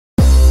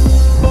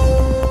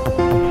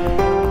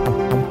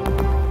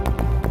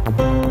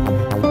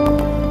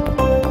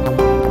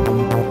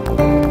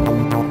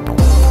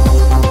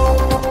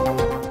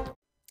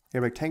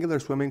rectangular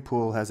swimming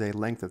pool has a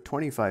length of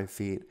 25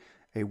 feet,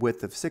 a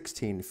width of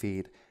 16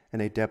 feet,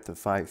 and a depth of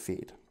 5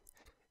 feet.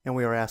 And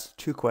we are asked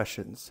two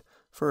questions.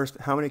 First,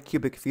 how many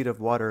cubic feet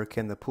of water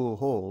can the pool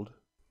hold?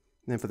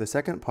 And then for the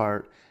second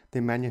part,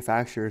 the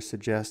manufacturers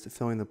suggest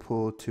filling the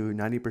pool to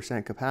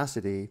 90%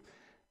 capacity.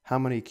 How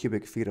many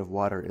cubic feet of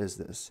water is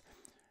this?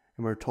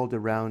 And we're told to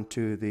round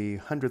to the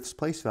hundredths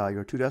place value,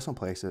 or 2 decimal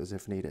places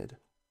if needed.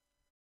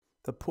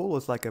 The pool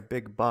is like a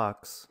big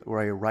box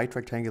or a right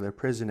rectangular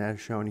prison as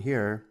shown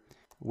here,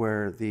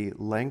 where the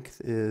length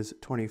is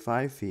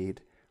 25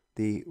 feet,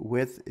 the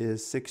width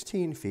is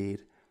 16 feet,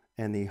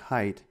 and the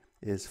height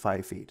is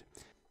 5 feet.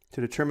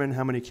 To determine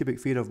how many cubic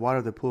feet of water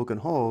the pool can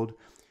hold,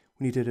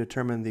 we need to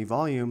determine the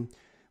volume,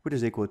 which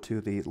is equal to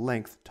the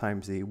length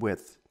times the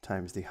width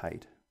times the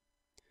height.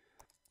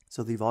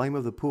 So the volume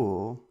of the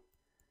pool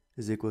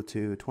is equal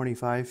to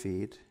 25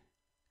 feet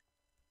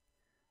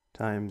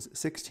times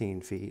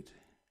 16 feet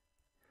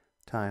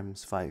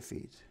times 5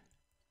 feet.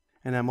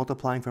 And I'm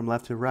multiplying from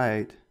left to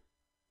right.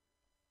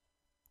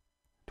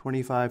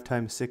 25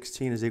 times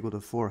 16 is equal to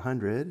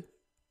 400.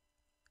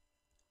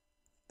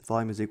 The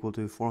volume is equal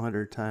to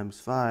 400 times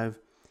 5,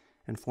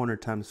 and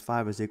 400 times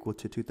 5 is equal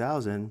to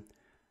 2,000.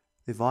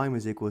 The volume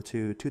is equal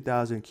to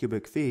 2,000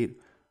 cubic feet,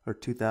 or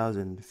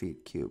 2,000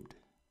 feet cubed.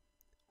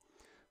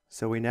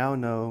 So we now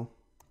know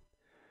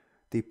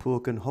the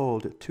pool can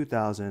hold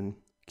 2,000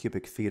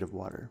 cubic feet of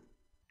water.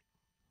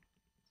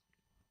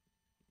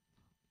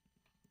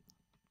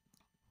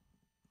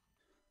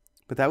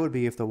 But that would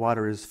be if the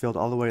water is filled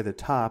all the way to the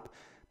top,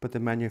 but the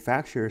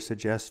manufacturer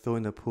suggests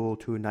filling the pool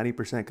to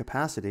 90%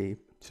 capacity.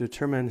 To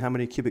determine how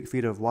many cubic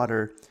feet of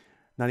water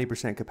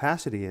 90%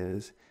 capacity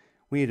is,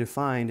 we need to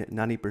find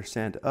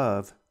 90%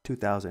 of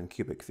 2,000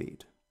 cubic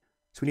feet.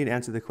 So we need to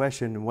answer the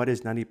question, what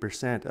is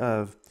 90%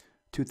 of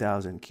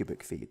 2,000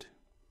 cubic feet?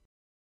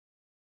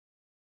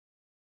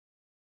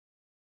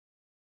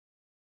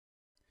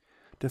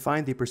 To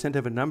find the percent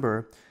of a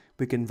number,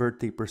 we convert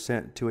the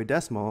percent to a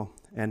decimal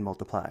and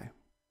multiply.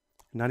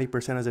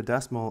 90% as a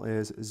decimal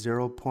is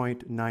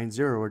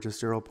 0.90, or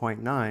just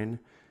 0.9,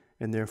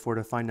 and therefore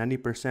to find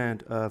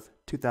 90% of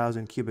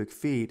 2,000 cubic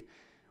feet,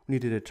 we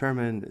need to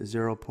determine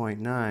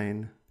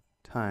 0.9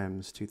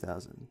 times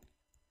 2,000.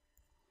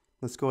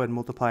 Let's go ahead and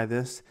multiply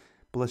this,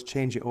 but let's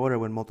change the order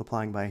when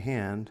multiplying by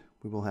hand.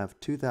 We will have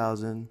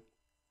 2,000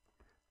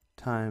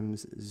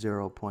 times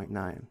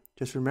 0.9.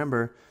 Just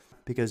remember,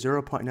 because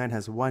 0.9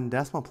 has 1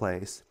 decimal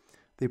place,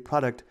 the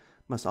product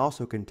must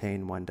also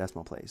contain 1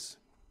 decimal place.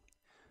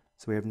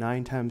 So we have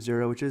 9 times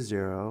 0, which is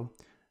 0,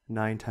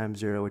 9 times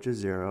 0, which is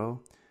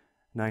 0,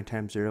 9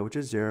 times 0, which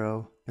is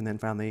 0, and then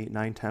finally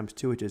 9 times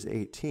 2, which is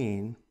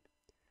 18.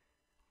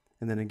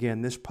 And then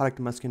again, this product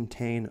must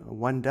contain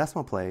 1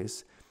 decimal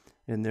place,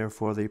 and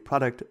therefore the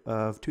product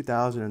of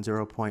 2,000 and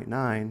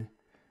 0.9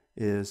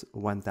 is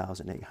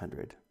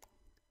 1,800.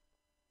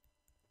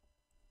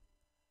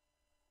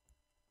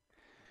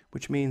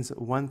 Which means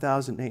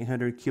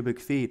 1,800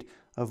 cubic feet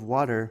of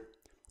water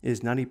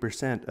is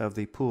 90% of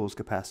the pool's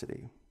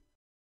capacity.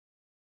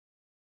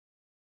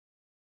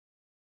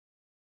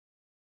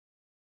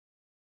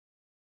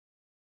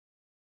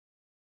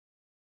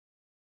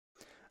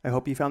 I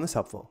hope you found this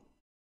helpful.